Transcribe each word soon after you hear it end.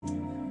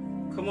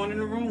Come on in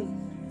the room.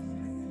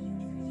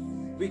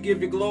 We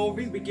give you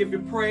glory. We give you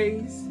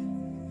praise.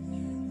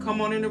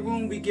 Come on in the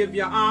room. We give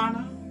you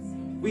honor.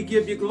 We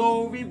give you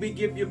glory. We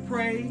give you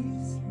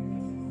praise.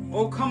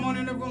 Oh, come on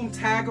in the room.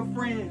 Tag a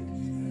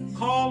friend.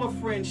 Call a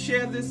friend.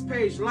 Share this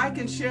page. Like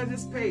and share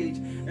this page.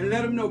 And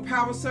let them know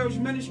Power Surge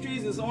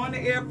Ministries is on the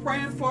air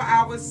praying for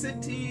our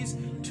cities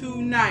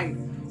tonight.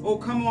 Oh,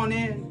 come on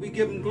in. We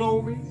give him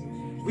glory.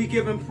 We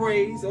give him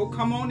praise. Oh,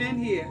 come on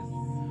in here.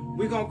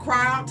 We're going to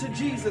cry out to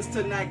Jesus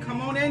tonight.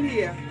 Come on in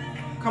here.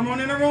 Come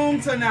on in the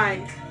room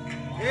tonight.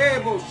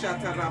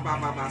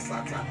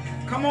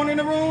 Come on in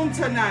the room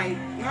tonight.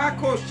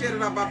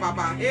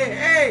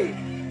 Hey,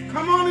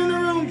 come on in the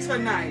room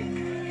tonight.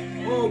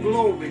 Oh,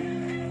 glory.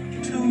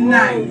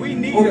 Tonight. Oh, we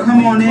need him.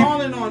 Come on in. We're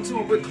calling on to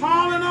him. We're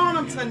calling on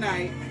him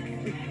tonight.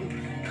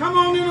 Come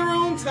on in the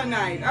room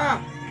tonight.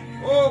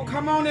 Oh,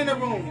 come on in the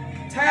room.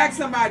 Tag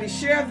somebody.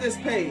 Share this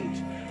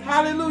page.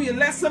 Hallelujah.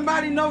 Let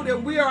somebody know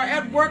that we are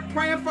at work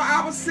praying for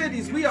our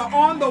cities. We are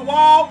on the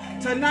wall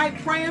tonight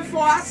praying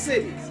for our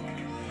cities.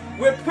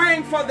 We're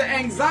praying for the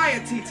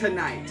anxiety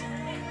tonight.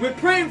 We're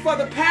praying for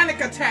the panic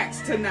attacks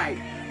tonight.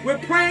 We're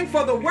praying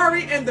for the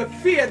worry and the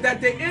fear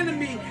that the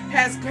enemy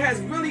has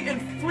really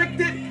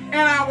inflicted in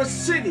our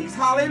cities.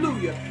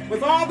 Hallelujah.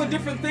 With all the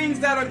different things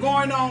that are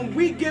going on,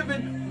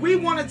 we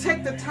want to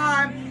take the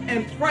time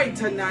and pray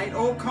tonight.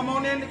 Oh, come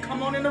on in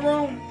the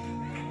room.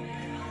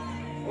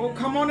 Oh,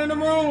 come on in the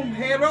room.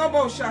 Hey,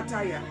 Robo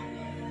Shataya.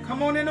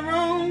 Come on in the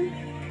room.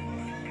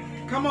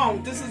 Come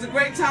on. This is a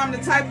great time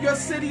to type your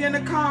city in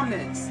the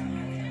comments.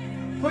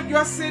 Put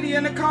your city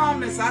in the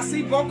comments. I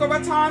see Boca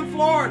Raton,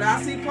 Florida.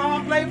 I see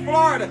Palm Bay,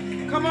 Florida.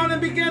 Come on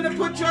and begin to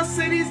put your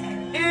cities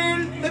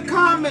in the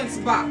comments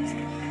box.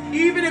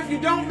 Even if you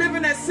don't live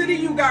in that city,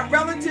 you got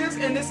relatives,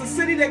 and it's a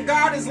city that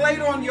God has laid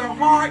on your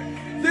heart.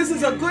 This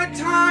is a good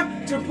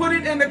time to put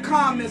it in the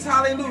comments.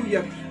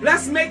 Hallelujah.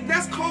 Let's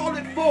call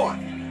it forth.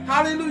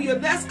 Hallelujah.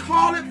 Let's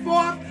call it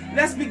forth.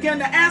 Let's begin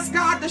to ask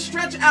God to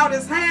stretch out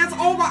his hands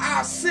over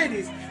our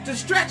cities, to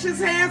stretch his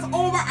hands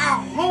over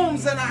our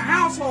homes and our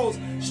households,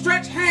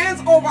 stretch hands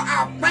over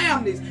our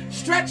families,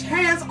 stretch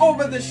hands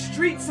over the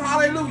streets.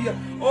 Hallelujah.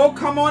 Oh,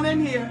 come on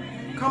in here.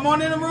 Come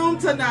on in the room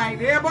tonight.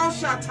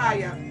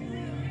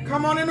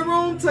 Come on in the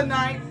room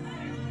tonight.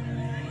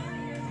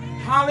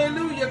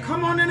 Hallelujah.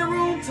 Come on in the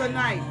room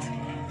tonight.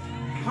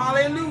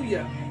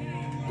 Hallelujah.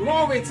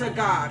 Glory to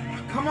God.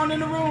 Come on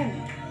in the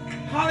room.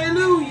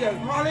 Hallelujah.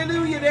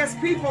 Hallelujah. There's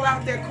people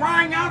out there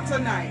crying out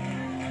tonight.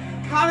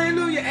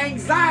 Hallelujah.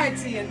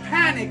 Anxiety and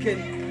panic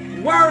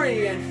and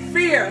worry and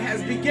fear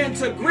has begun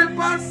to grip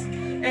us.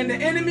 And the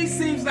enemy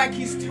seems like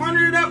he's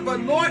turning it up. But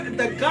Lord,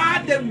 the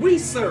God that we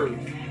serve,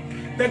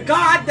 the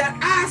God that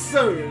I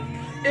serve,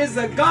 is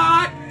a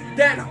God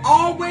that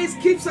always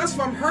keeps us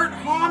from hurt,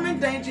 harm, and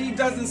danger. He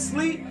doesn't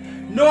sleep,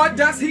 nor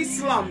does he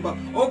slumber.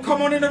 Oh,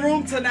 come on in the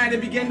room tonight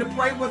and begin to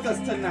pray with us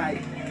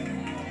tonight.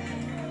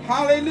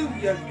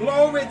 Hallelujah.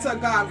 Glory to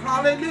God.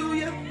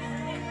 Hallelujah.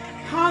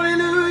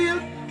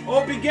 Hallelujah.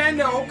 Oh,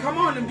 come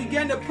on and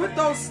begin to put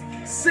those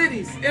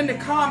cities in the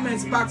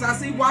comments box. I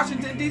see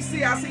Washington,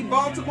 D.C. I see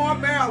Baltimore,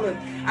 Maryland.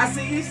 I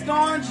see East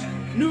Orange,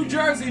 New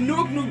Jersey,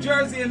 Newark, New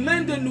Jersey, and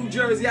Linden, New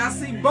Jersey. I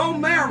see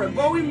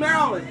Bowie,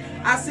 Maryland.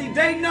 I see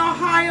Dayton,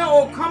 Ohio.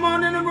 Oh, come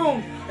on in the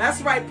room.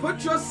 That's right.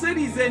 Put your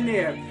cities in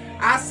there.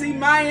 I see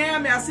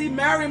Miami. I see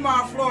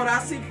Miramar, Florida. I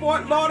see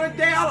Fort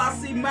Lauderdale. I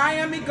see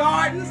Miami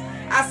Gardens.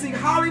 I see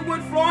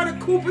Hollywood, Florida,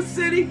 Cooper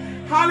City.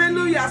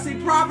 Hallelujah. I see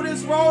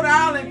Providence, Rhode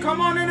Island. Come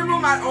on in the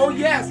room. Oh,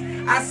 yes.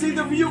 I see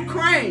the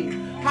Ukraine.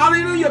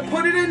 Hallelujah.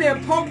 Put it in there.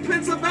 Polk,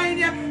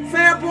 Pennsylvania.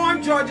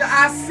 Fairborn, Georgia.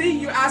 I see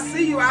you. I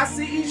see you. I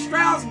see East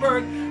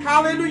Stroudsburg.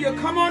 Hallelujah.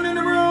 Come on in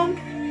the room.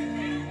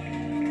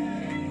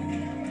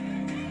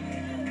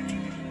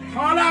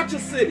 Call out your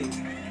cities.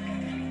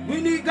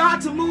 We need God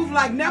to move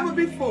like never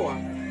before.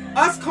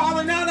 Us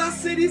calling out our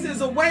cities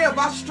is a way of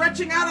us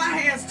stretching out our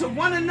hands to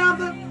one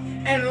another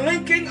and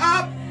linking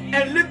up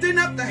and lifting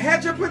up the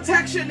hedge of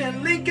protection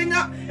and linking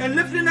up and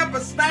lifting up a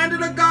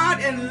standard of God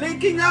and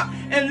linking up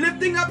and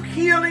lifting up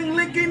healing,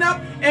 linking up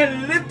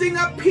and lifting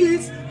up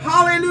peace.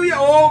 Hallelujah.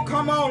 Oh,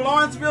 come on.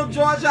 Lawrenceville,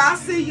 Georgia, I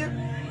see you.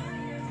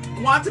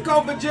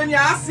 Quantico, Virginia,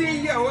 I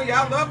see you. Oh,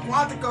 y'all love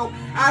Quantico.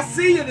 I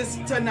see you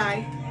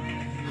tonight.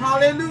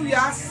 Hallelujah.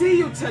 I see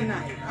you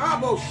tonight.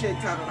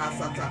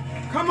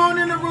 Come on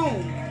in the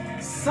room.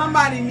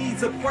 Somebody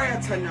needs a prayer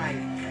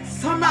tonight.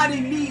 Somebody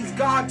needs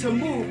God to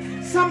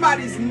move.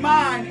 Somebody's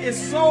mind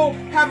is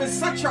having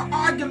such an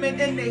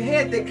argument in their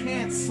head they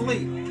can't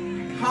sleep.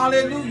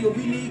 Hallelujah.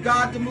 We need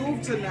God to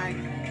move tonight.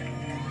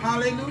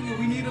 Hallelujah.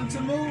 We need him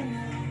to move.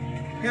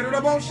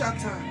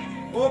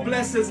 Oh,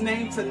 bless his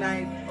name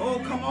tonight. Oh,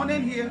 come on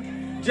in here.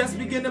 Just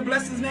begin to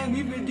bless his name.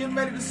 We've been getting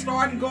ready to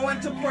start and go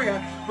into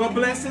prayer. But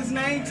bless his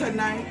name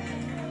tonight.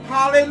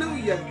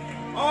 Hallelujah.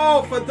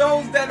 Oh, for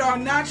those that are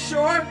not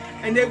sure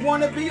and they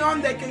want to be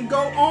on, they can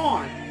go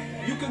on.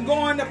 You can go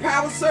on the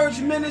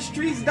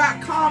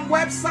PowerSurgeMinistries.com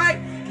website.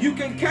 You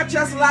can catch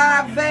us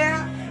live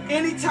there.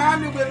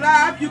 Anytime that we're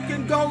live, you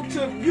can go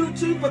to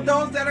YouTube for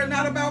those that are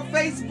not about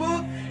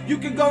Facebook. You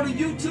can go to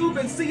YouTube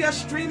and see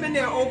us streaming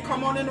there. Oh,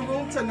 come on in the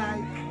room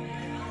tonight.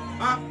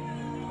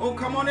 Oh,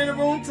 come on in the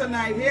room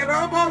tonight.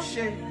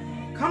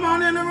 Come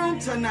on in the room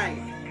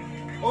tonight.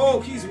 Oh,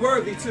 he's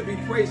worthy to be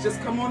praised. Just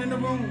come on in the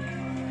room.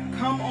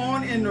 Come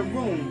on in the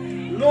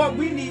room. Lord,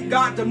 we need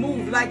God to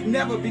move like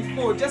never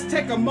before. Just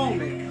take a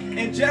moment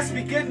and just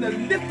begin to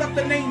lift up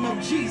the name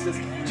of Jesus.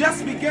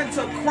 Just begin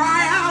to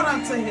cry out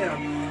unto him.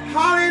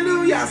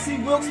 Hallelujah. I see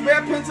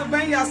Wilkes-Barre,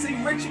 Pennsylvania. I see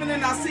Richmond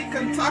and I see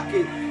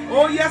Kentucky.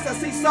 Oh, yes, I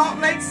see Salt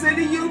Lake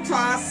City,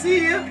 Utah. I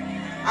see you.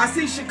 I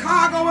see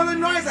Chicago,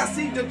 Illinois. I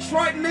see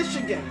Detroit,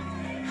 Michigan.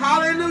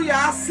 Hallelujah.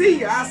 I see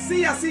you. I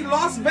see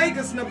Las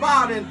Vegas,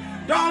 Nevada,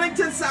 and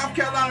Darlington, South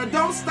Carolina.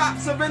 Don't stop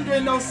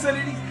surrendering those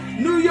cities.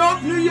 New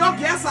York,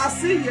 yes, I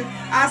see you.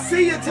 I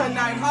see you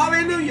tonight.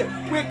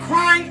 Hallelujah. We're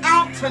crying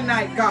out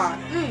tonight, God.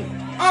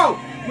 Oh,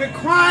 we're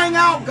crying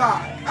out,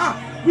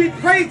 God. We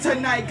pray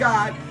tonight,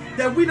 God,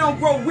 that we don't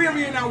grow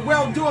weary in our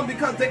well-doing,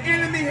 because the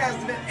enemy has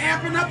been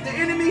amping up. The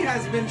enemy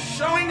has been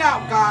showing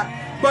out, God.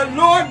 But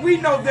Lord, we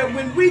know that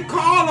when we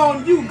call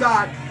on you,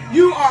 God,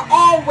 you are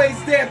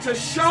always there to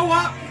show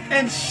up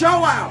and show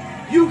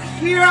out. You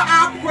hear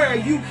our prayer.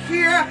 You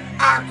hear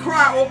our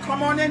cry. Oh,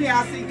 come on in here.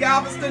 I see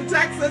Galveston,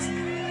 Texas.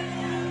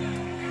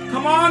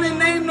 Come on and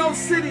name those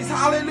cities.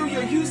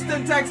 Hallelujah.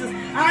 Houston, Texas.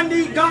 I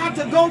need God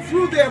to go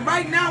through there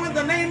right now in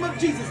the name of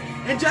Jesus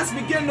and just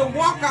begin to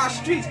walk our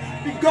streets.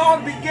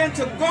 Begin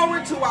to go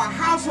into our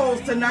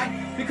households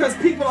tonight, because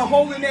people are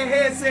holding their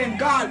heads saying,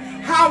 God,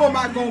 how am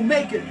I going to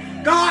make it?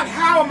 God,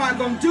 how am I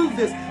going to do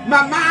this?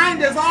 My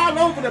mind is all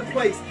over the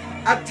place.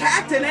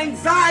 Attack and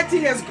anxiety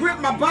has gripped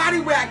my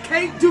body where I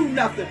can't do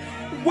nothing.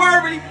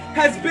 Worry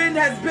has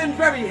been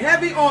very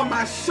heavy on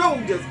my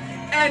shoulders.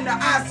 And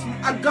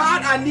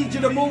God, I need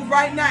you to move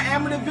right now.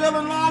 Amityville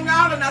and Long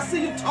Island. I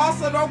see you,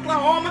 Tulsa,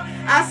 Oklahoma.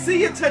 I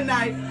see you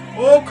tonight.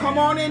 Oh, come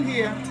on in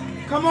here.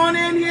 Come on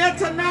in here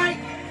tonight.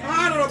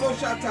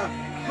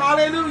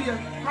 Hallelujah.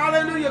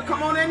 Hallelujah.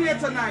 Come on in here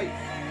tonight.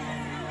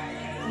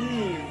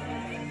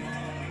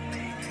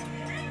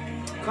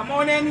 Come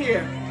on in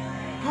here.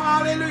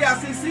 Hallelujah.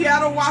 I see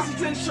Seattle,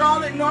 Washington,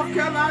 Charlotte, North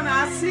Carolina.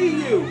 I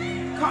see you.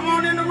 Come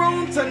on in the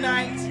room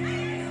tonight.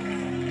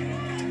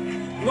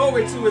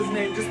 Glory to his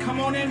name. Just come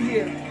on in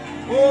here.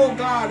 Oh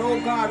God, oh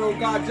God, oh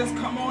God. Just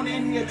come on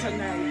in here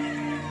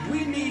tonight.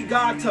 We need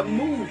God to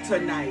move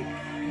tonight.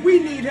 We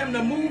need him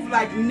to move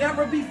like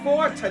never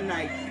before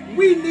tonight.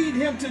 We need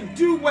him to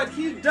do what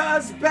he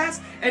does best,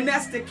 and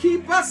that's to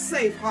keep us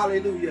safe.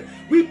 Hallelujah.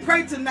 We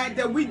pray tonight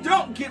that we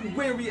don't get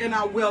weary in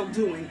our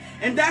well-doing.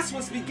 And that's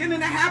what's beginning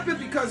to happen,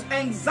 because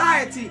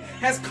anxiety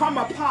has come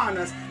upon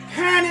us.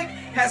 Panic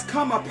has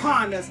come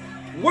upon us.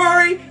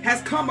 Worry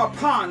has come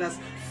upon us.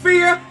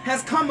 Fear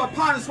has come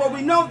upon us, for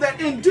we know that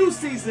in due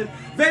season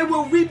they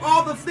will reap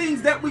all the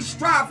things that we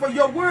strive for.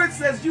 Your word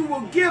says you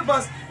will give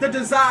us the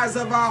desires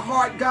of our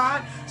heart,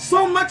 God.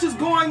 So much is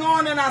going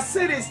on in our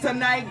cities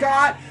tonight,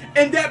 God,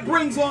 and that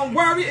brings on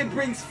worry, it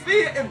brings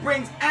fear, it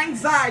brings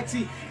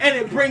anxiety, and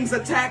it brings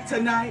attack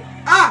tonight.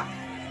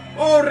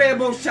 Oh,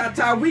 Rebo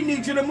Shata, we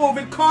need you to move.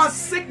 It causes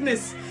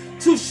sickness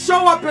to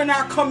show up in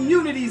our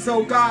communities,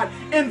 oh God,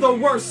 in the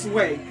worst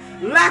way.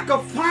 Lack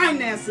of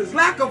finances,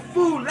 lack of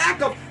food,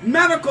 lack of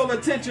medical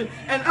attention,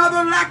 and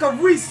other lack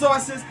of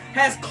resources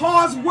has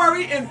caused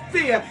worry and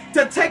fear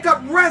to take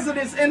up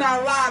residence in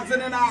our lives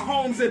and in our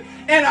homes and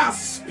in our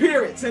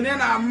spirits and in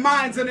our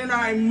minds and in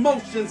our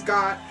emotions,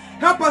 God.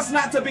 Help us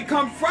not to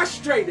become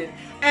frustrated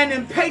and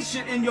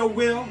impatient in your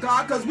will,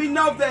 God, because we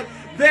know that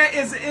there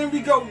is, and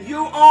we go,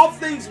 you, all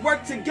things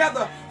work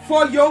together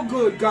for your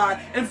good, God,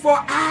 and for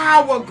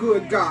our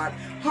good, God.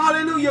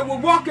 Hallelujah. We're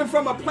walking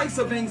from a place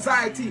of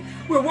anxiety.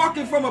 We're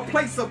walking from a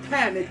place of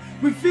panic.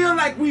 We feel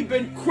like we've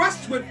been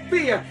crushed with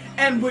fear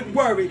and with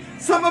worry.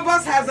 Some of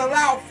us has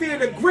allowed fear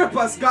to grip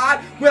us, God,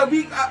 where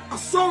we are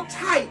so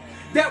tight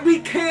that we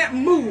can't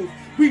move.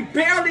 We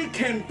barely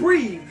can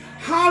breathe.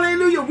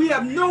 Hallelujah. We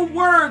have no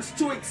words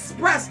to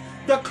express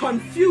the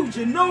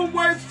confusion, no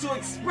words to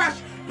express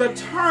the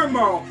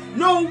turmoil,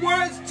 no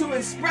words to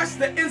express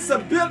the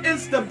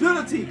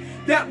instability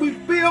that we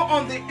feel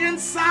on the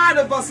inside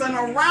of us and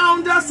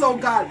around us, oh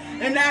God,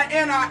 and that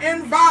in our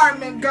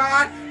environment,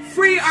 God.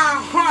 Free our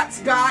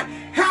hearts, God.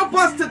 Help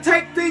us to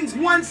take things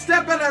one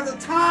step at a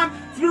time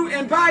through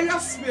and by your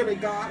spirit,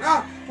 God.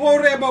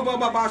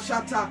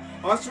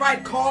 That's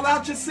right. Call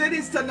out your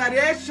cities tonight.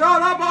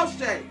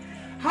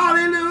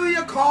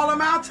 Hallelujah. Call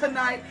them out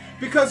tonight,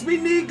 because we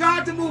need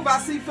God to move. I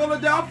see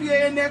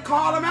Philadelphia in there.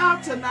 Call them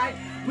out tonight.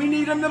 We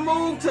need him to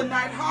move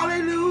tonight.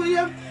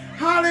 Hallelujah.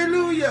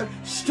 Hallelujah.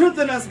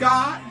 Strengthen us,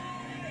 God.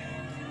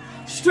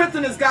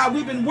 Strengthen us, God.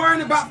 We've been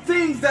worrying about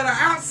things that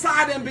are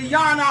outside and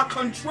beyond our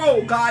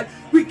control, God.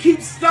 We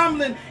keep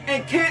stumbling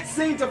and can't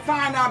seem to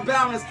find our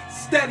balance.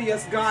 Steady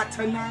us, God,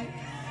 tonight.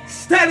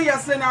 Steady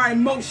us in our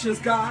emotions,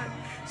 God.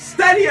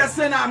 Steady us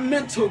in our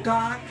mental,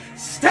 God.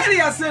 Steady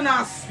us in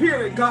our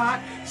spirit, God.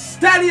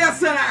 Steady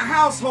us in our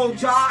household,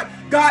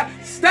 God.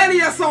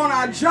 Steady us on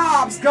our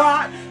jobs,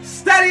 God.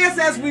 Steady us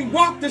as we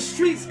walk the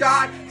streets,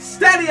 God.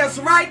 Steady us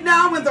right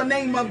now in the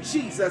name of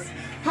Jesus.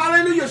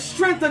 Hallelujah.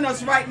 Strengthen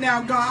us right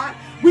now, God.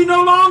 We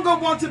no longer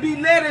want to be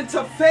led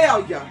into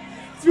failure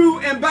through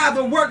and by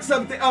the works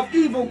of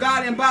evil,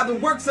 God, and by the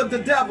works of the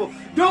devil.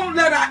 Don't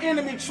let our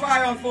enemy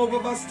triumph over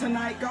us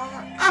tonight,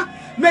 God.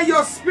 May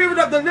your Spirit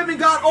of the living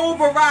God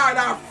override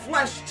our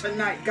flesh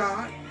tonight,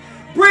 God.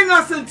 Bring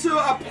us into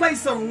a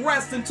place of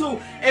rest,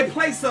 into a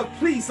place of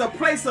peace, a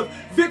place of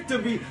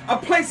victory, a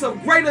place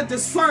of greater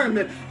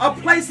discernment, a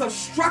place of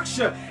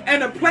structure,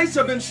 and a place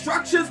of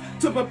instructions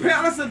to prepare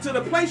us into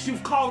the place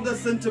you've called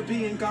us into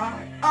being,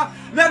 God.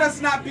 Let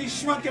us not be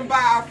shrunken by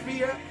our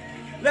fear.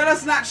 Let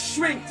us not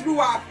shrink through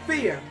our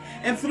fear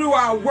and through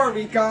our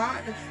worry,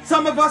 God.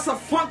 Some of us are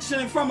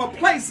functioning from a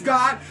place,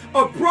 God,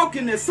 of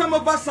brokenness. Some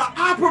of us are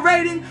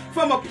operating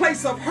from a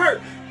place of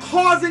hurt,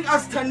 causing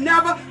us to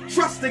never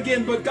trust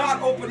again. But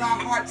God, open our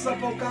hearts up,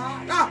 oh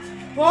God.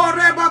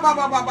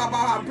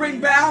 Bring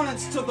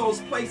balance to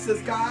those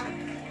places, God.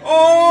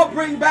 Oh,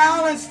 bring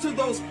balance to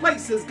those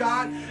places,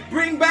 God.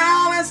 Bring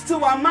balance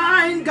to our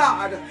mind,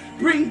 God.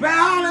 Bring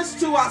balance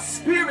to our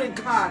spirit,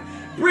 God.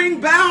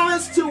 Bring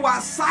balance to our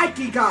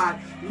psyche, God.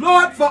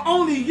 Lord, for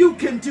only you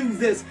can do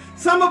this.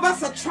 Some of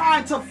us are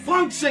trying to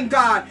function,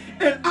 God,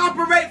 and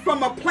operate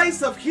from a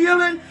place of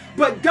healing,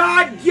 but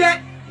God,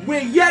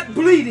 we're yet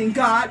bleeding,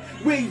 God.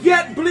 We're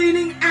yet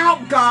bleeding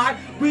out, God.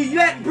 We're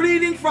yet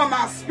bleeding from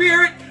our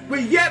spirit. We're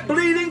yet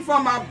bleeding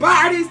from our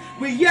bodies.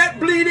 We're yet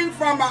bleeding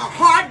from our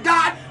heart,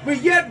 God. We're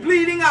yet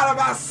bleeding out of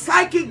our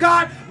psyche,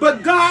 God.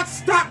 But God,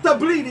 stop the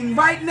bleeding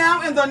right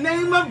now in the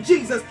name of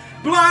Jesus.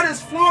 Blood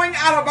is flowing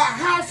out of our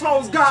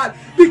households, God,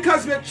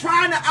 because we're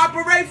trying to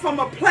operate from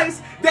a place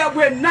that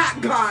we're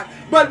not, God.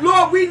 But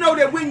Lord, we know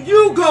that when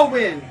you go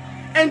in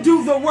and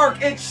do the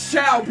work, it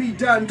shall be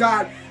done,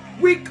 God.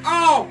 We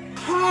all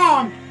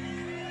calm.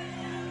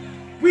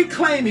 We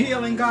claim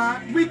healing,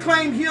 God. We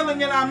claim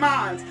healing in our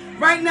minds.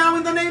 Right now,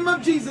 in the name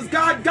of Jesus,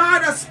 God,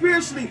 guide us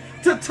spiritually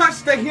to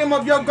touch the hem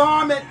of your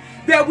garment,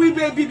 that we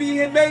may be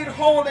made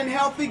whole and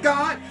healthy,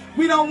 God.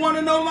 We don't want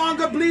to no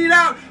longer bleed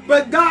out,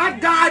 but God,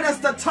 guide us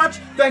to touch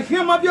the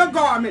hem of your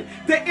garment.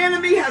 The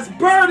enemy has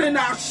burdened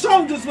our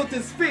shoulders with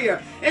his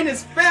fear and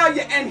his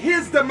failure and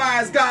his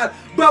demise, God.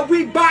 But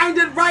we bind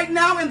it right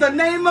now in the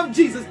name of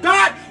Jesus.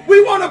 God,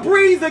 we want to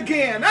breathe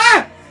again.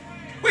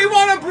 We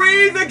want to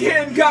breathe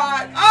again,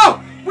 God.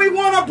 Oh, we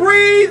want to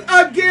breathe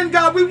again,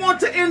 God. We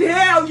want to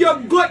inhale your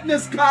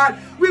goodness, God.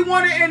 We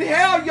want to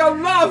inhale your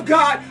love,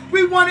 God.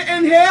 We want to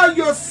inhale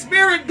your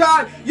spirit,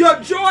 God, your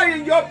joy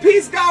and your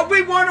peace, God.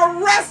 We want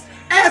to rest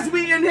as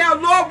we inhale.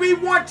 Lord, we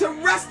want to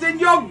rest in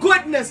your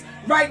goodness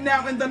right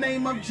now in the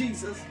name of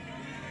Jesus.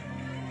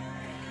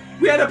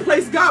 We're at a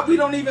place, God, we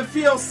don't even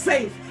feel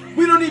safe.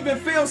 We don't even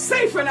feel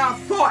safe in our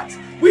thoughts.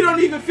 We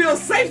don't even feel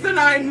safe in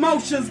our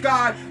emotions,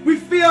 God.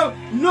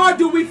 Nor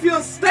do we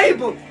feel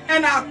stable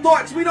in our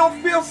thoughts. We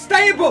don't feel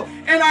stable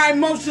in our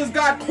emotions,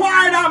 God.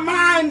 Quiet our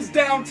minds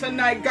down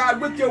tonight,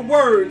 God, with your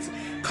words.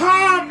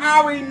 Calm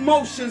our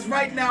emotions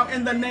right now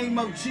in the name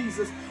of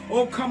Jesus.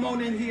 Oh, come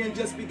on in here and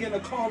just begin to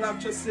call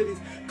out your cities.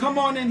 Come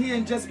on in here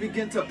and just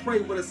begin to pray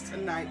with us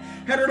tonight.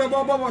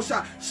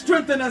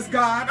 Strengthen us,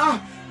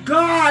 God.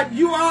 God,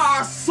 you are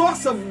our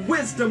source of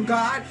wisdom,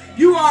 God.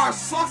 You are our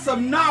source of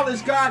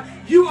knowledge, God.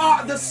 You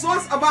are the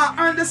source of our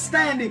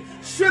understanding.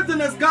 Strengthen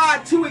us,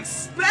 God, to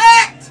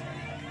expect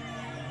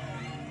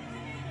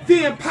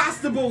the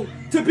impossible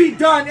to be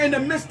done in the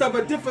midst of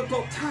a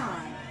difficult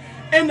time,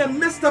 in the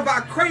midst of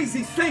our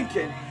crazy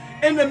thinking,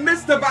 in the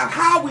midst of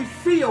how we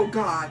feel,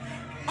 God.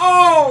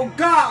 Oh,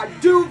 God,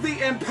 do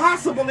the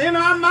impossible in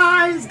our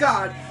minds,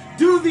 God.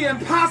 Do the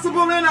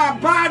impossible in our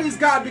bodies,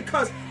 God,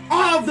 because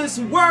all this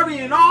worry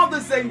and all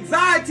this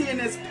anxiety and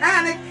this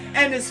panic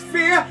and this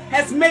fear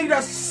has made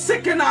us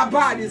sick in our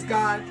bodies,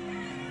 God.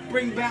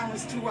 Bring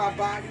balance to our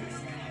bodies.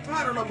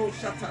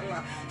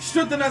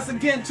 Strengthen us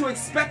again to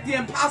expect the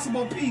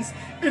impossible peace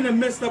in the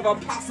midst of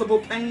impossible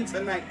pain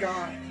tonight,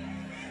 God.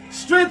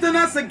 Strengthen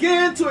us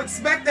again to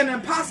expect an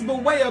impossible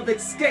way of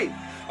escape,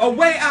 a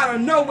way out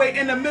of no way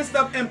in the midst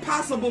of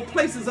impossible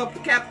places of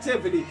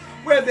captivity,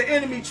 where the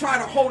enemy try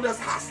to hold us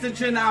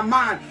hostage in our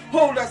mind,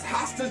 hold us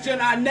hostage in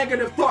our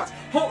negative thoughts,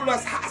 hold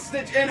us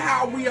hostage in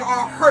how we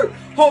are hurt,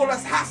 hold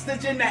us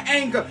hostage in the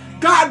anger.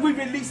 God, we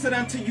release it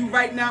unto you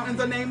right now in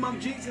the name of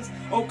Jesus.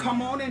 Oh,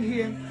 come on in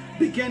here.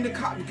 Begin to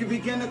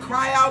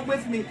cry out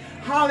with me.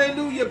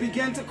 Hallelujah.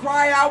 Begin to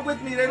cry out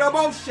with me.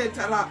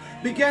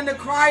 Begin to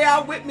cry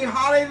out with me.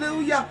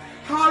 Hallelujah.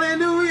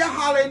 Hallelujah.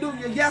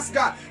 Hallelujah. Yes,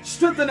 God.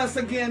 Strengthen us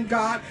again,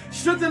 God.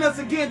 Strengthen us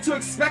again to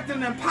expect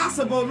an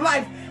impossible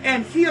life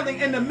and healing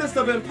in the midst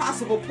of an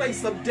impossible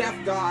place of death,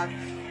 God.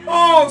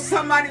 Oh,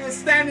 somebody is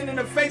standing in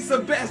the face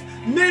of death.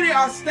 Many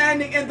are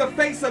standing in the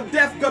face of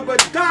death, God.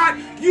 But God,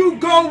 you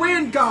go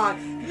in, God.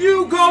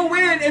 You go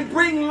in and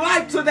bring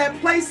life to that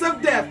place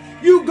of death.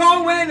 You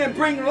go in and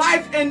bring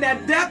life in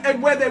that death,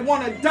 and where they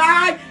want to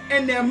die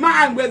in their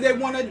mind, where they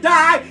want to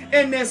die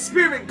in their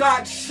spirit,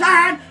 God,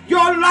 shine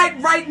your light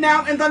right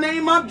now in the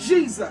name of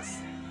Jesus.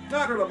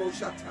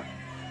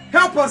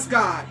 Help us,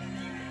 God.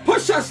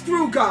 Push us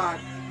through, God.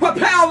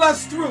 Propel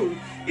us through.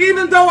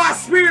 Even though our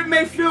spirit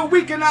may feel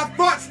weak and our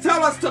thoughts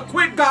tell us to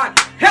quit, God,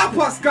 help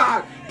us,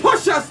 God.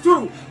 Push us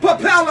through.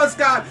 Propel us,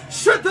 God.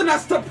 Strengthen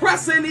us to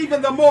press in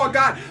even the more,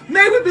 God.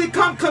 May we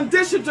become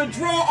conditioned to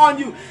draw on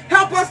you.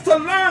 Help us to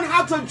learn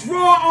how to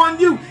draw on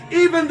you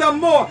even the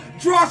more.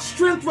 Draw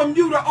strength from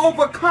you to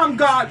overcome,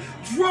 God.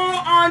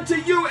 Draw onto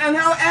you, and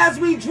how as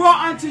we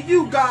draw unto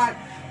you, God,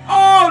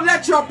 oh,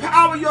 let your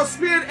power, your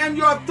spirit, and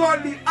your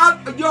authority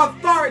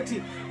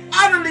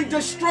utterly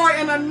destroy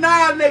and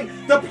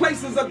annihilate the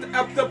places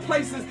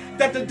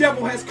that the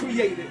devil has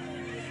created.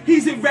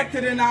 He's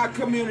erected in our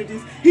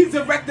communities. He's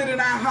erected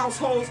in our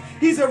households.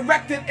 He's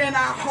erected in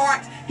our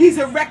hearts. He's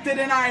erected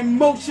in our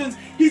emotions.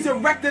 He's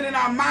erected in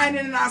our mind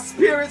and in our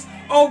spirits.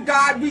 Oh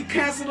God, we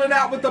cancel it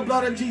out with the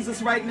blood of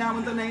Jesus right now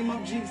in the name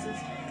of Jesus.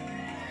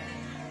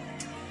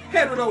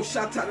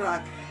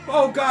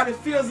 Oh God, it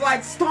feels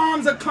like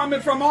storms are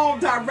coming from all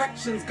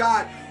directions,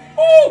 God.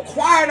 Oh,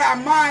 quiet our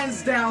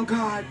minds down,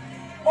 God.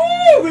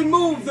 Oh,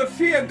 remove the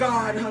fear,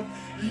 God.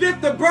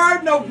 Lift the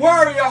burden of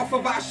worry off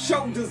of our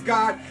shoulders,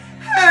 God.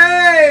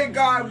 Hey,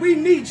 God, we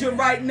need you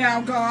right now,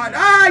 God.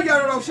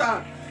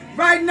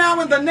 Right now,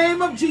 in the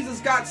name of Jesus,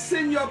 God,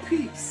 send your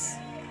peace,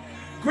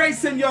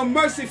 grace, and your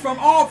mercy from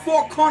all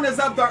four corners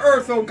of the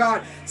earth, oh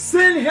God.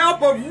 Send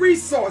help of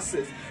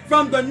resources.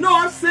 From the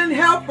north, send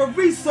help of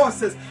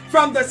resources.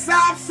 From the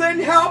south,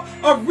 send help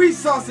of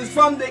resources.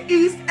 From the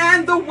east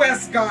and the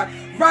west, God.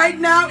 Right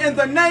now, in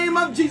the name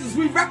of Jesus,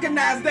 we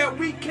recognize that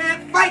we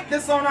can't fight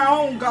this on our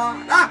own,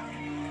 God.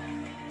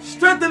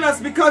 Strengthen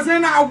us, because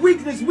in our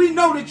weakness, we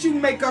know that you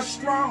make us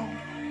strong.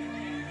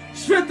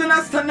 Strengthen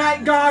us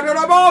tonight, God.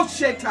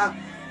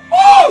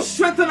 Oh,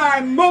 strengthen our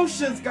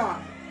emotions,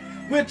 God.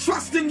 We're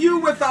trusting you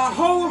with our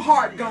whole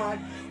heart, God.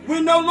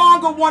 We no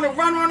longer want to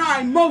run on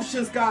our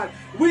emotions, God.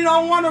 We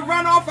don't want to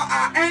run off of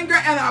our anger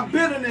and our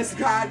bitterness,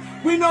 God.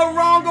 We no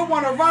longer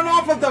want to run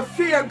off of the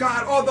fear,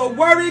 God, or the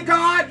worry,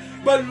 God.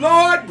 But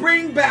Lord,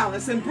 bring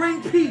balance and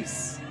bring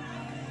peace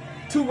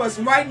to us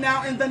right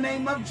now in the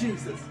name of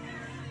Jesus.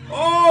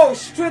 Oh,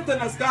 strengthen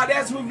us, God,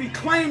 as we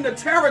reclaim the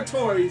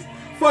territories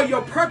for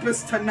your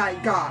purpose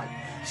tonight, God.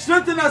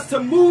 Strengthen us to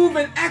move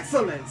in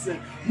excellence and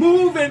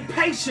move in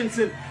patience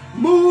and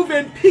move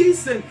in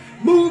peace and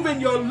move in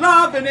your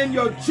love and in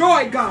your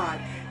joy, God,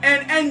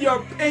 and in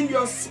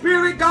your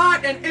spirit,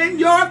 God, and in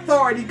your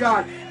authority,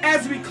 God,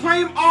 as we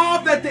claim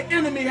all that the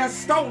enemy has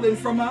stolen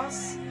from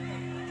us.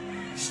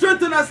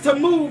 Strengthen us to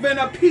move in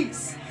a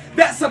peace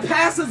that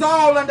surpasses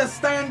all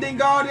understanding,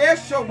 God.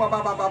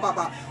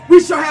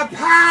 We shall have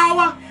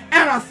power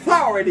and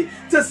authority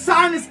to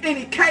silence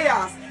any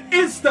chaos,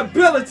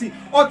 instability,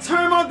 or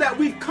turmoil that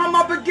we've come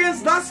up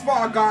against thus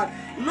far, God.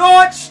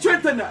 Lord,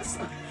 strengthen us.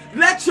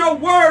 Let your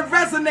word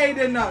resonate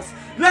in us.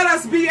 Let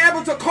us be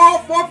able to call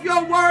forth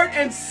your word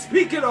and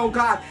speak it, oh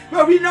God.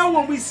 But we know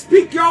when we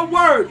speak your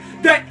word,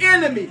 the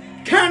enemy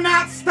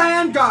cannot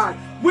stand, God.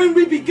 When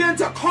we begin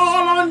to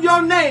call on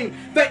your name,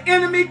 the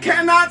enemy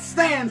cannot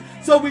stand.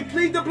 So we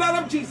plead the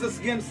blood of Jesus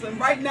against them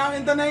right now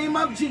in the name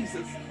of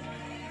Jesus.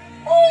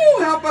 Oh,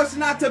 help us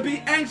not to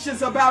be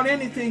anxious about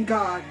anything,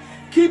 God.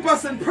 Keep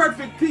us in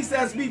perfect peace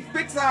as we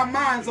fix our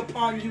minds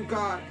upon you,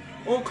 God.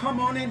 Oh, come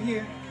on in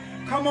here.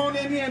 Come on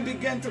in here and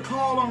begin to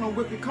call on him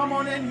with me. Come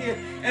on in here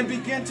and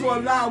begin to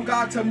allow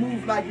God to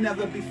move like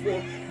never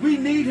before. We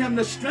need him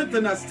to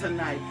strengthen us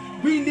tonight.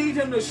 We need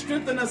him to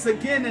strengthen us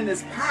again in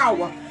his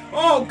power.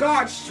 Oh,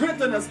 God,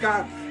 strengthen us,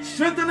 God.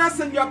 Strengthen us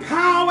in your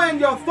power and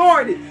your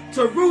authority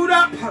to root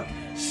up.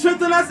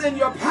 Strengthen us in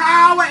your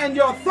power and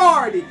your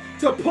authority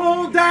to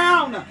pull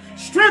down.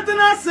 Strengthen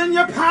us in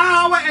your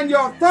power and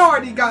your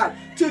authority, God,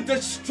 to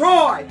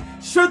destroy.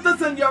 Strengthen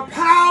us in your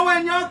power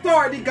and your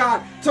authority,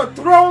 God, to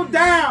throw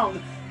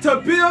down,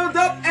 to build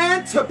up,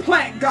 and to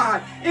plant,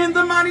 God. In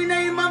the mighty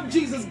name of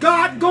Jesus,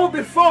 God, go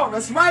before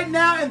us right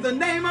now in the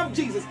name of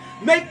Jesus.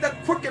 Make the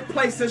crooked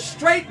places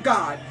straight,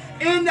 God.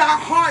 In our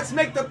hearts,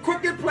 make the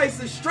crooked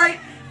places straight.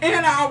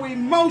 In our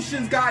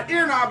emotions, God.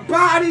 In our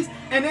bodies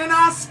and in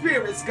our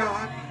spirits,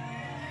 God.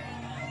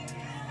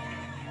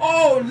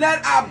 Oh,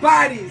 let our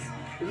bodies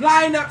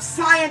line up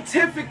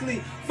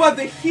scientifically for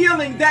the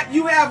healing that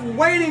you have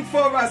waiting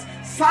for us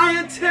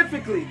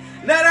scientifically.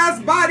 Let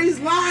our bodies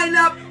line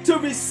up to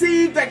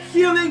receive the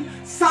healing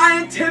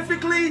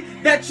scientifically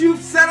that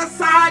you've set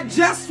aside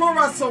just for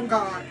us, oh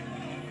God.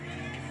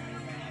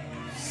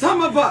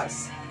 Some of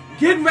us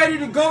getting ready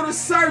to go to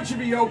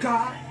surgery, oh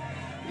God.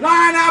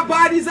 Line our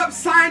bodies up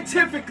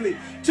scientifically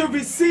to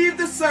receive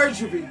the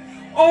surgery.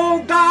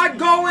 Oh God,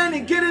 go in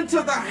and get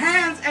into the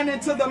hands and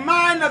into the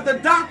mind of the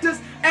doctors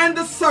and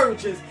the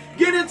surgeons.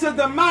 Get into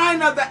the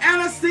mind of the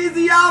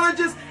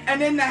anesthesiologists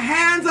and in the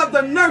hands of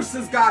the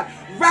nurses, God.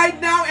 Right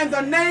now in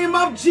the name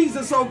of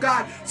Jesus, oh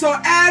God. So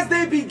as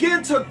they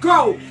begin to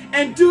go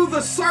and do the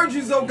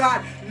surgeries, oh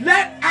God,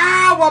 let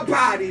our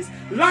bodies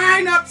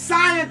line up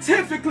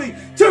scientifically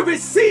to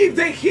receive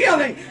the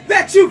healing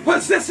that you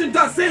positioned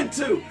us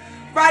into.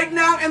 Right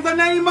now in the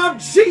name of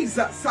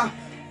Jesus.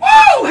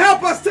 Oh,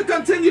 help us to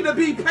continue to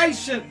be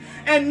patient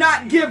and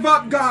not give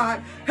up,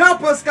 God.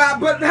 Help us,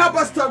 God, but help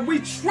us to, we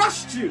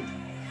trust you.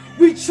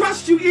 We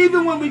trust you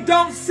even when we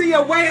don't see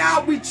a way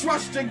out. We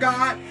trust you,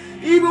 God.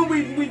 Even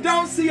when we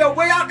don't see a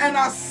way out and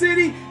our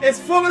city is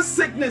full of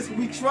sickness.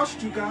 We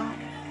trust you, God.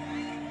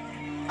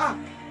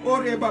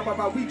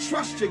 We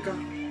trust you,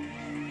 God.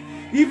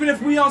 Even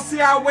if we don't see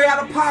our way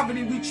out of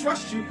poverty, we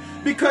trust you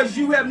because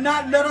you have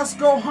not let us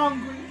go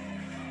hungry.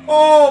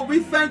 Oh, we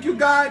thank you,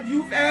 God.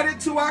 You've added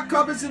to our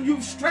cupboards and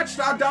you've stretched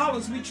our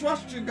dollars. We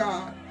trust you,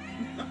 God.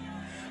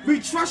 We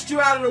trust you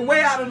out of the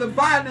way, out of the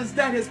violence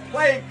that has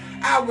plagued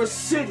our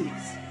cities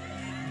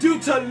due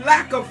to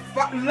lack of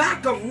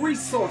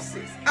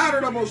resources.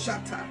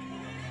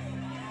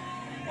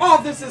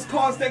 All this has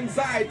caused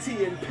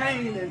anxiety and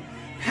pain and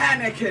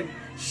panic and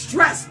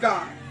stress,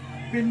 God.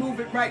 Remove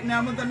it right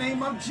now in the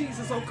name of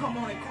Jesus. Oh, come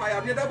on and cry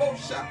out.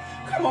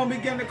 Come on,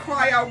 begin to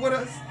cry out with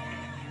us.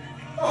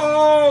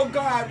 Oh,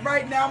 God,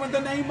 right now in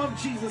the name of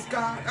Jesus,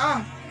 God.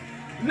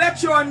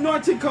 Let your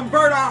anointing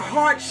convert our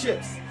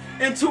hardships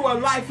into a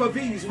life of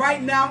ease.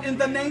 Right now in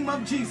the name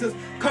of Jesus,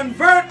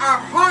 convert our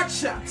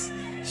hardships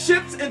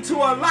into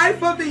a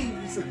life of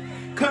ease.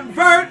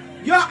 Convert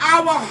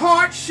our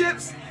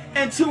hardships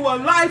into a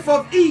life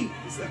of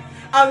ease,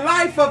 a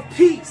life of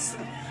peace,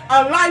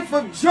 a life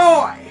of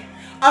joy,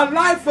 a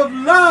life of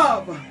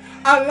love,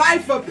 a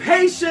life of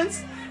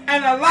patience,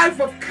 and a life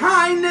of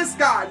kindness,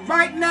 God.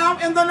 Right now,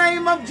 in the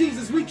name of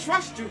Jesus, we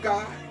trust you,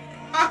 God.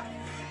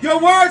 Your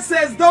word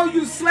says, though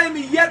you slay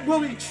me, yet will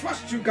we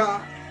trust you,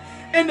 God.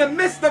 In the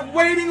midst of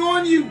waiting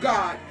on you,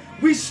 God,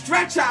 we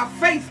stretch our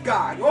faith,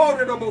 God.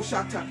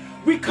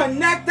 We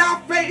connect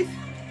our faith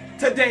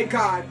today,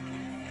 God.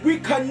 We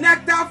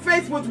connect our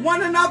faith with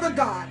one another,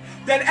 God.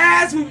 That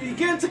as we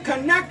begin to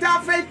connect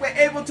our faith, we're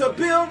able to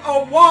build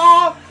a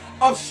wall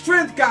of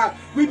strength, God.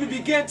 We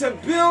begin to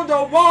build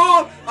a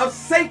wall of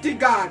safety,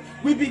 God.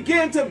 We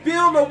begin to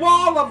build a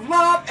wall of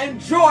love and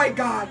joy,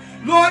 God.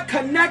 Lord,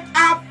 connect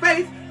our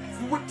faith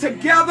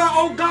together,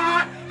 oh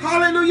God.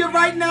 Hallelujah,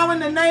 right now in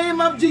the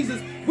name of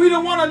Jesus. We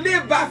don't want to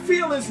live by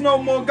feelings no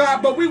more,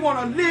 God, but we want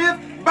to live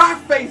by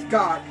faith,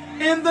 God.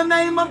 In the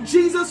name of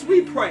Jesus,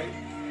 we pray.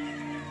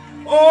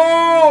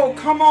 Oh,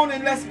 come on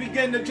and let's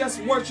begin to just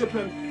worship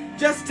him.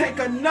 Just take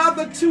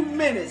another 2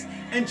 minutes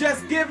and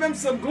just give him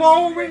some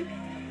glory.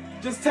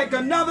 Just take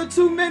another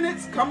 2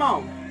 minutes. Come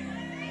on.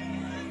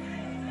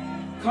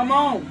 Come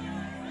on.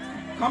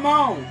 Come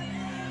on.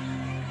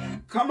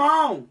 Come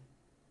on.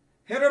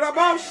 Hit it up,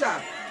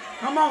 shot.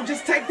 Come on,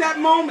 just take that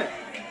moment.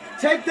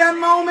 Take that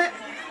moment.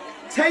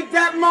 Take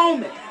that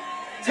moment.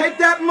 Take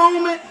that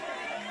moment.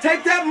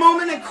 Take that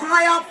moment and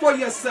cry out for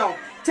yourself.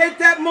 Take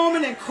that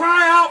moment and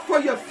cry out for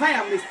your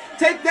families.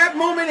 Take that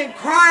moment and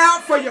cry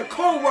out for your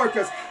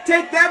co-workers.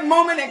 Take that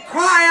moment and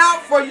cry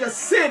out for your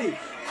city.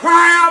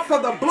 Cry out for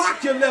the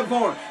block you live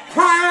on.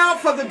 Cry out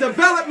for the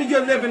development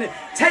you're living in.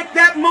 Take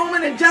that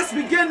moment and just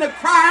begin to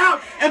cry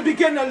out and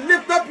begin to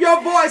lift up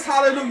your voice.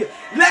 Hallelujah.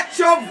 Let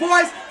your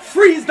voice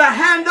freeze the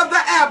hand of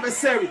the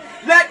adversary.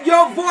 Let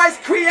your voice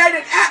create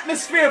an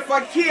atmosphere for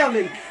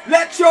healing.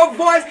 Let your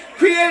voice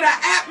create an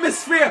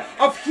atmosphere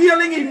of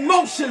healing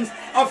emotions,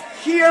 of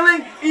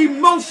healing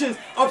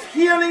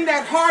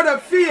that heart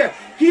of fear,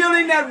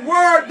 healing that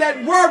word,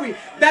 that worry,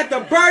 that the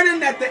burden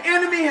that the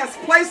enemy has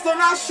placed on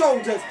our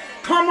shoulders.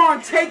 Come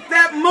on, take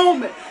that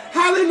moment.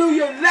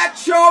 Hallelujah.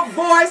 Let your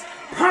voice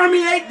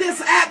permeate this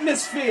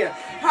atmosphere.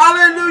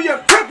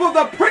 Hallelujah. Cripple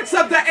the prince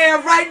of the air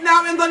right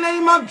now in the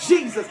name of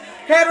Jesus.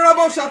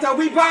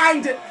 We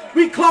bind it.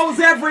 We close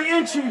every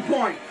entry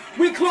point.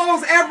 We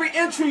close every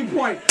entry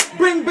point.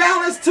 Bring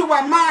balance to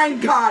our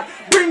mind, God.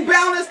 Bring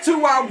balance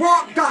to our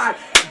walk, God.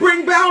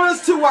 Bring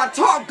balance to our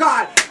talk,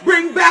 God.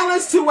 Bring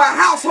balance to our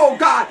household,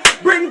 God.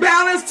 Bring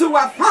balance to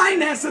our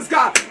finances,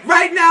 God.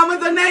 Right now in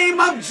the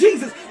name of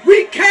Jesus,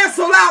 we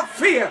cancel out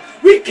fear.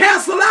 We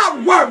cancel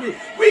out worry.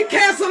 We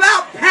cancel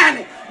out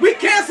panic. We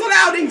cancel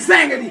out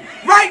anxiety.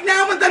 Right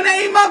now in the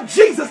name of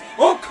Jesus.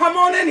 Oh, come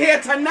on in here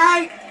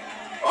tonight.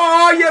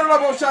 Oh, yeah,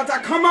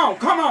 come on,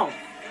 come on.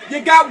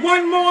 You got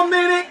 1 more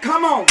minute.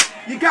 Come on.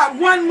 You got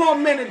 1 more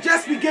minute.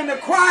 Just begin to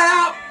cry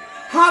out.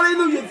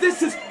 Hallelujah.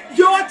 This is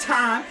your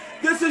time.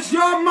 This is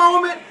your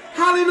moment.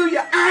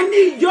 Hallelujah. I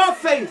need your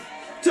faith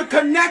to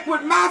connect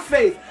with my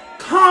faith.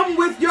 Come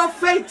with your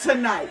faith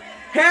tonight.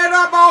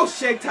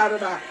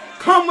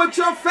 Come with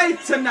your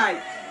faith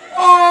tonight.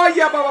 Oh,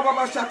 yeah,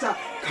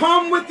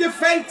 come with your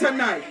faith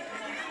tonight.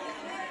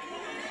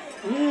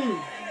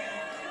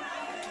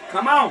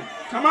 Come on.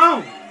 Come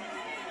on.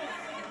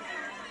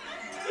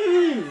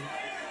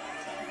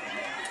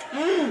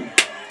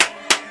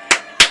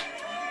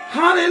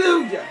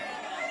 Hallelujah.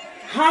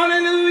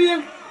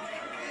 Hallelujah.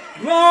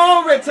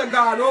 Glory to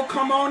God. Oh,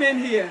 come on in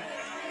here.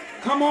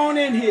 Come on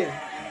in here.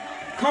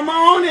 Come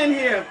on in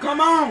here. Come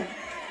on.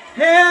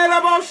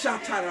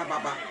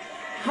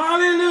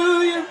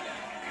 Hallelujah.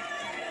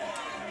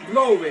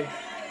 Glory.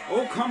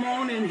 Oh, come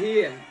on in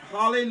here.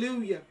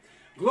 Hallelujah.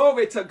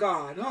 Glory to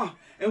God. Oh,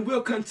 and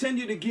we'll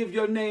continue to give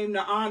your name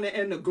the honor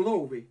and the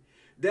glory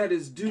that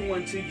is due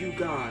unto you,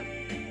 God.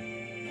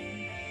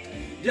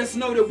 Just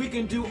know that we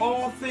can do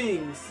all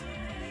things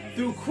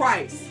through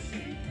Christ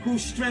who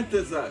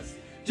strengthens us.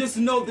 just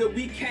know that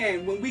we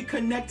can. When we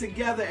connect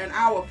together and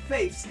our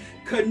faiths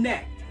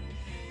connect,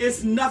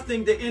 it's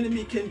nothing the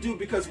enemy can do,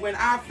 because when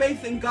our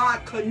faith in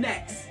God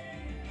connects,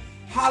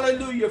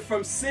 hallelujah,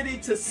 from city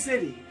to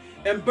city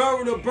and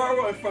borough to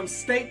borough and from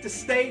state to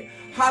state,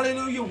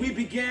 hallelujah, we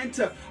begin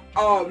to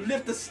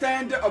lift the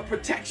standard of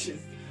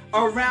protection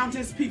around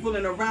his people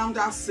and around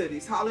our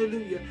cities.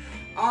 Hallelujah.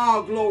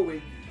 Oh,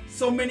 glory.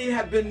 So many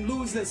have been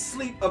losing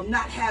sleep of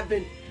not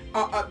having,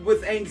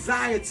 with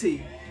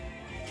anxiety,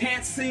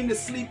 can't seem to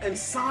sleep.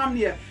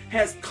 Insomnia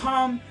has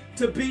come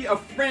to be a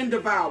friend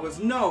of ours.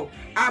 No,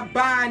 I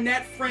bind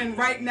that friend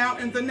right now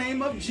in the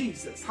name of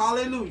Jesus.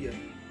 Hallelujah.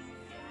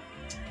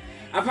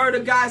 I've heard a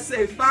guy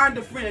say, find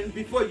a friend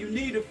before you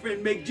need a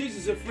friend. Make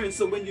Jesus a friend,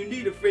 so when you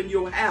need a friend,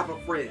 you'll have a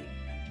friend.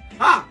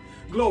 Ha!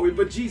 Glory,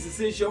 but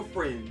Jesus is your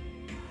friend.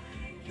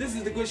 This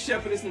is the Good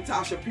Shepherdess,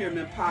 Natasha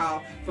Pierman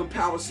Powell from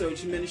Power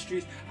Surge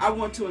Ministries. I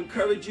want to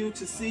encourage you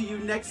to see you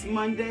next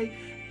Monday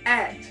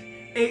at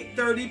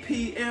 8:30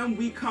 p.m.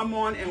 We come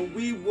on and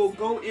we will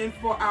go in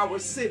for our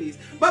cities.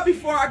 But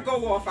before I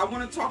go off, I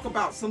want to talk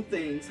about some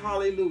things.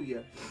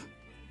 Hallelujah.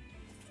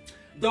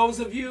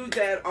 Those of you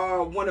that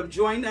want to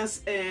join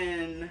us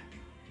in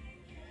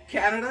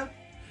Canada,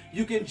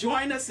 you can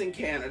join us in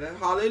Canada.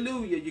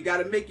 Hallelujah. You got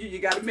to make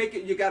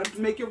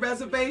your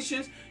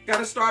reservations. Got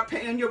to start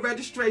paying your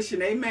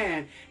registration.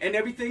 Amen. And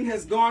everything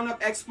has gone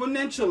up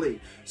exponentially.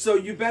 So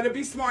you better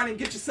be smart and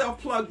get yourself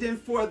plugged in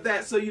for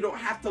that, so you don't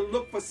have to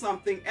look for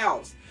something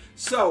else.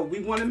 So we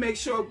want to make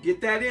sure,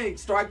 get that in.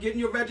 Start getting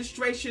your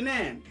registration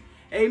in.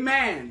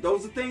 Amen.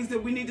 Those are things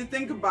that we need to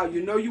think about.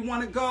 You know you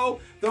want to go.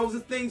 Those are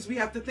things we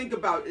have to think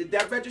about.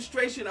 That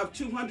registration of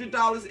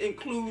 $200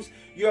 includes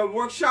your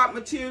workshop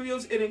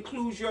materials. It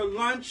includes your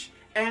lunch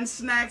and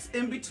snacks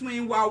in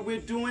between while we're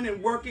doing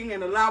and working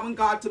and allowing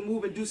God to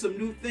move and do some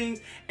new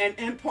things and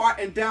impart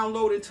and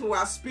download into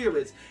our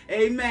spirits.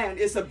 Amen.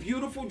 It's a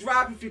beautiful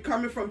drive if you're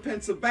coming from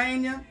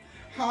Pennsylvania.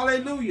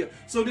 Hallelujah.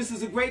 So this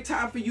is a great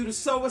time for you to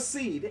sow a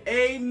seed.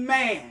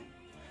 Amen.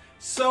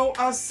 Sow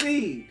a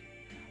seed.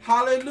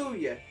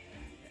 Hallelujah.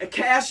 A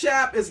Cash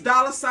App is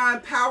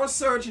 $ Power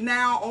Surge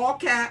Now, all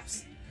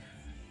caps.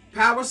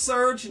 Power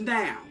Surge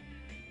Now.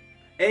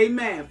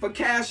 Amen. For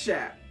Cash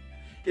App.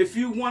 If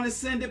you want to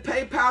send it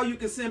PayPal, you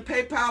can send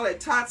PayPal at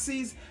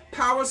Totsy's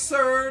Power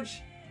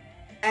Surge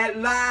at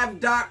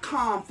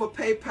live.com for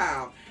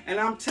PayPal.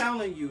 And I'm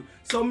telling you,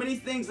 so many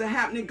things are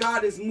happening.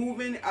 God is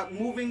moving,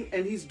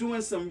 and he's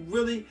doing some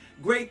really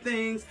great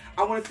things.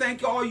 I want to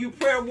thank all you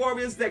prayer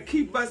warriors that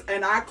keep us,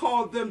 and I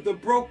call them the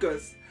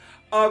brokers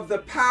of the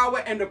power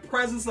and the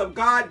presence of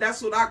God.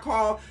 That's what I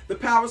call the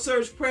Power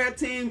Surge prayer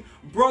team,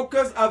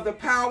 brokers of the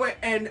power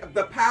and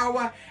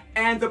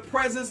the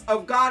presence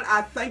of God.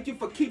 I thank you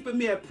for keeping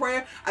me in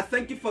prayer. I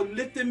thank you for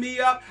lifting me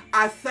up.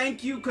 I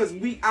thank you because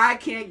I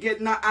can't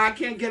get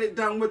it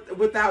done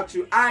without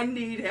you. I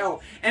need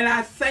help, and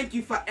I thank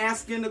you for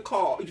answering the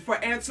call.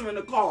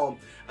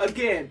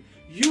 Again,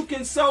 you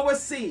can sow a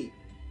seed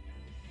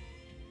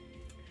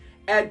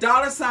at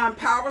 $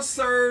 Power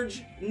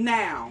Surge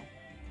Now,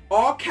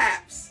 all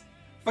caps,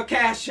 for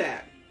Cash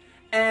App.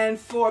 And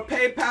for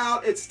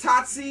PayPal, it's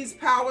Totsy's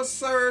Power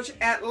Surge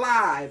at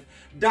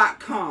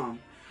live.com.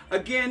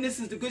 Again, this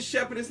is the Good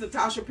Shepherdess,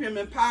 Natasha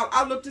Pierman Powell.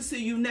 I look to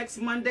see you next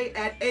Monday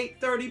at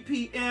 8:30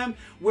 p.m.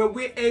 where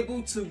we're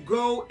able to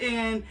go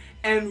in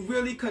and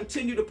really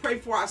continue to pray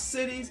for our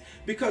cities,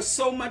 because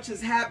so much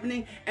is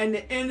happening and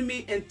the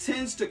enemy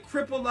intends to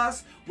cripple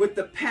us with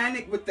the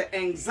panic, with the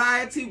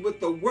anxiety, with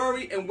the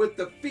worry, and with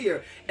the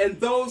fear. And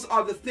those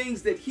are the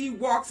things that he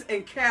walks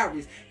and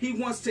carries. He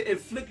wants to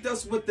inflict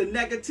us with the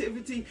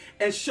negativity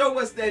and show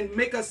us and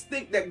make us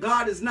think that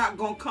God is not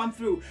going to come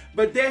through.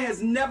 But there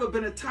has never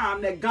been a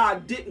time that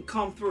God didn't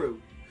come through.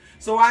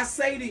 So I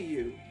say to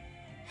you,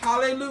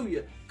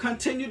 hallelujah,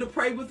 continue to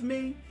pray with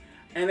me.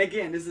 And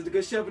again, this is the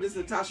Good Shepherdess,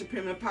 Natasha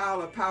Pierman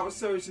Powell of Power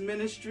Surge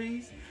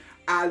Ministries.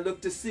 I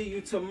look to see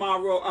you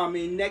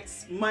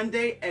next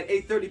Monday at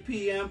 8:30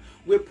 p.m.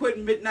 We're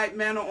putting Midnight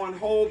Manna on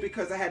hold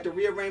because I had to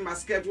rearrange my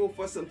schedule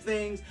for some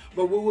things.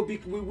 But we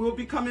will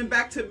be coming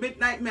back to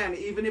Midnight Manna,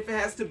 even if it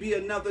has to be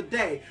another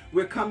day.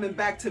 We're coming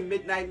back to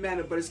Midnight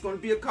Manna, but it's going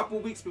to be a couple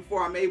weeks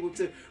before I'm able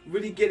to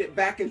really get it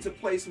back into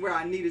place where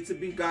I need it to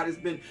be. God has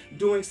been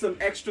doing some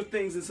extra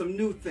things and some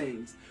new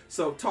things.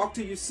 So talk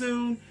to you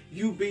soon.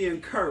 You be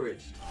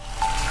encouraged.